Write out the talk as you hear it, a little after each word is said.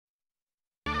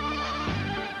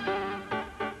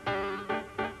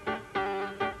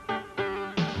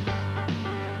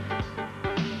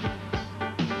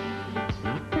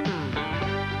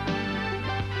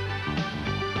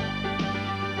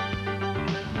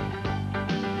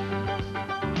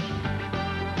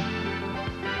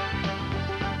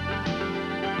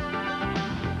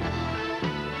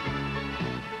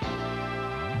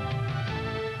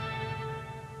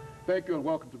thank you and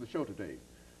welcome to the show today.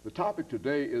 The topic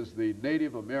today is the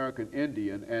Native American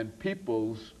Indian and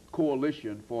People's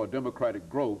Coalition for Democratic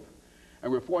Growth.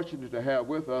 And we're fortunate to have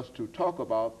with us to talk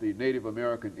about the Native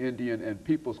American Indian and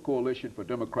People's Coalition for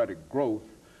Democratic Growth,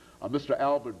 Mr.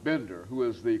 ABender, who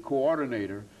is the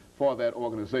coordinator for that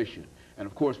organization. And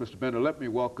of course, Mr. Bender, let me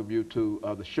welcome you to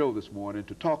the show this morning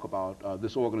to talk about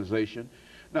this organization.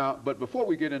 Now, but before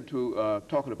we get into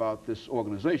talking about this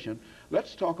organization,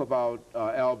 let's talk about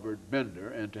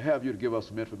ABender, and to have you to give us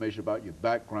some information about your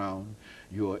background,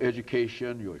 your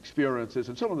education, your experiences,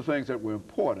 and some of the things that were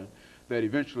important that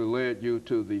eventually led you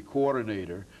to the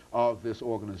coordinator of this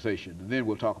organization. And then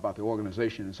we'll talk about the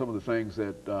organization and some of the things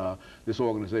that this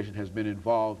organization has been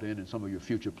involved in and some of your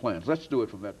future plans. Let's do it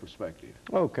from that perspective.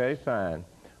 Okay, fine.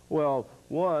 Well,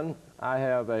 one, I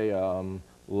have a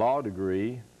law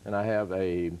degree, and I have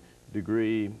a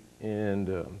degree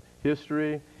in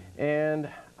history, and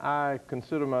I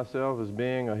consider myself as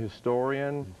being a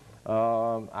historian.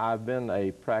 I've been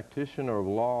a practitioner of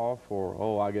law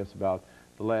for, I guess about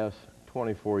the last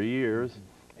 24 years,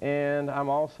 and I'm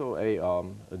also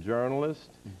a journalist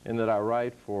in that I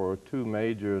write for 2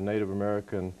 major Native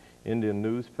American Indian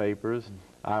newspapers.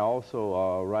 I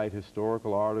also write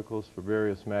historical articles for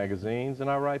various magazines,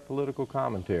 and I write political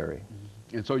commentary.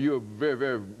 And so you're very,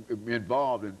 very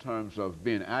involved in terms of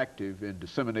being active in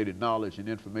disseminating knowledge and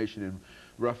information in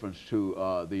reference to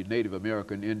the Native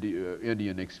American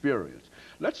Indian experience.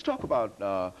 Let's talk about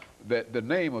the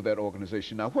name of that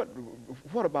organization. Now,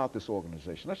 what about this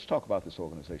organization? Let's talk about this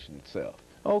organization itself.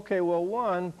 Okay, well,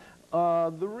 one,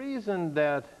 the reason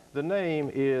that the name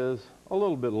is a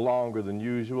little bit longer than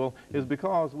usual is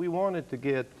because we wanted to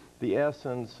get the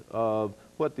essence of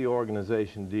what the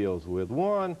organization deals with.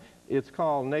 One, it's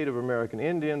called Native American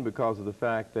Indian because of the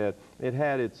fact that it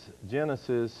had its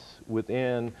genesis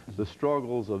within the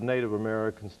struggles of Native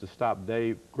Americans to stop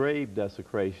grave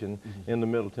desecration in the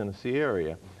Middle Tennessee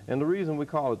area. And the reason we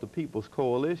call it the People's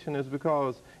Coalition is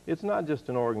because it's not just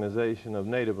an organization of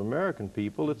Native American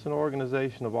people, it's an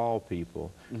organization of all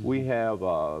people. We have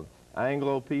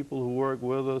Anglo people who work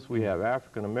with us, we have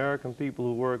African American people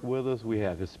who work with us, we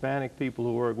have Hispanic people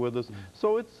who work with us.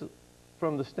 So it's,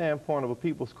 from the standpoint of a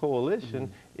people's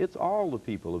coalition, it's all the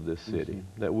people of this city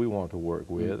that we want to work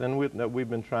with and that we've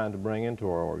been trying to bring into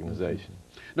our organization.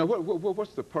 Now,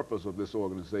 what's the purpose of this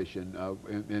organization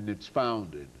and its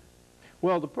founded?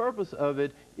 Well, the purpose of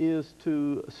it is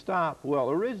to stop, well,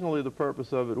 originally the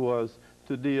purpose of it was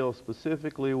to deal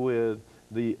specifically with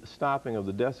the stopping of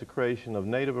the desecration of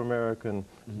Native American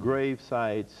grave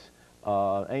sites,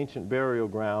 ancient burial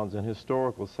grounds, and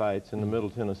historical sites in the Middle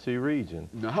Tennessee region.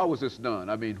 Now, how was this done?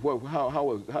 I mean,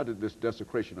 how did this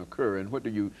desecration occur, and what do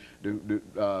you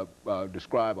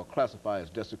describe or classify as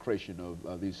desecration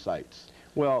of these sites?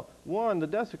 Well, one, the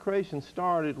desecration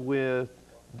started with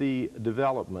the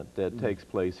development that takes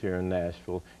place here in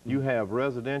Nashville. You have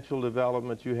residential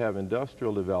development, you have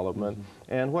industrial development,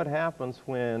 and what happens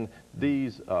when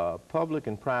these public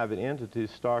and private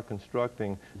entities start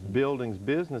constructing buildings,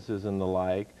 businesses, and the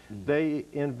like, they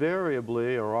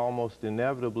invariably or almost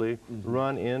inevitably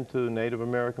run into Native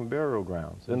American burial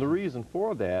grounds. And the reason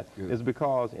for that is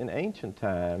because in ancient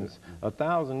times,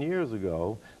 1,000 years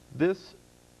ago, this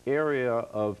area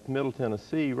of Middle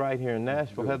Tennessee right here in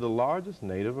Nashville had the largest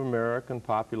Native American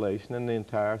population in the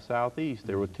entire Southeast.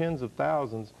 There were tens of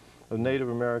thousands of Native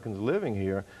Americans living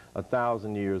here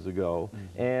 1,000 years ago,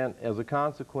 and as a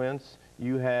consequence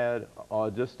you had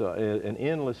just an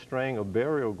endless string of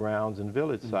burial grounds and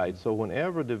village sites. So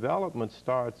whenever development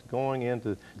starts going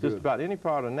into just about any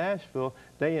part of Nashville,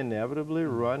 they inevitably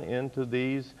run into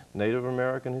these Native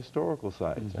American historical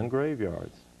sites and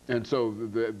graveyards. And so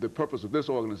the purpose of this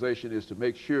organization is to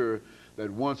make sure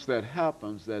that once that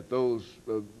happens, that those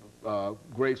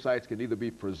grave sites can either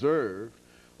be preserved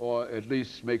or at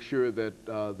least make sure that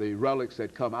the relics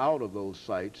that come out of those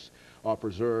sites are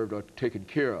preserved or taken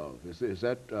care of. Is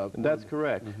that? That's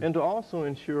correct. And to also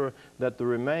ensure that the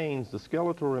remains, the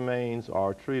skeletal remains,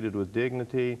 are treated with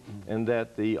dignity and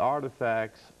that the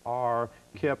artifacts are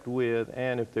kept with,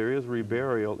 and if there is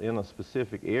reburial in a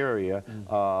specific area,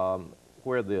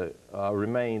 where the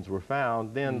remains were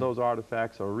found, then those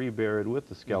artifacts are reburied with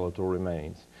the skeletal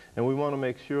remains. And we want to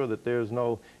make sure that there's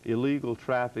no illegal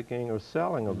trafficking or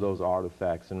selling of those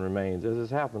artifacts and remains, as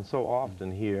has happened so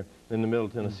often here in the Middle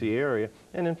Tennessee area,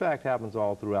 and in fact happens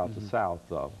all throughout the South,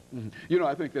 though. You know,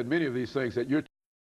 I think that many of these things that you're